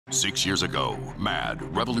6 years ago, Mad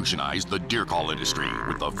revolutionized the deer call industry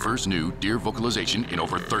with the first new deer vocalization in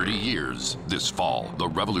over 30 years. This fall, the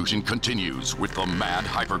revolution continues with the Mad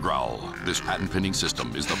Hyper Growl. This patent-pending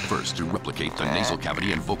system is the first to replicate the nasal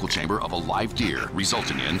cavity and vocal chamber of a live deer,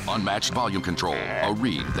 resulting in unmatched volume control, a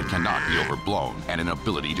reed that cannot be overblown, and an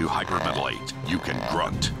ability to hyperventilate. You can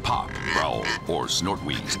grunt, pop, growl, or snort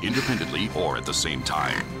wheeze independently or at the same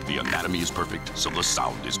time. The anatomy is perfect, so the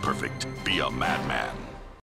sound is perfect. Be a madman.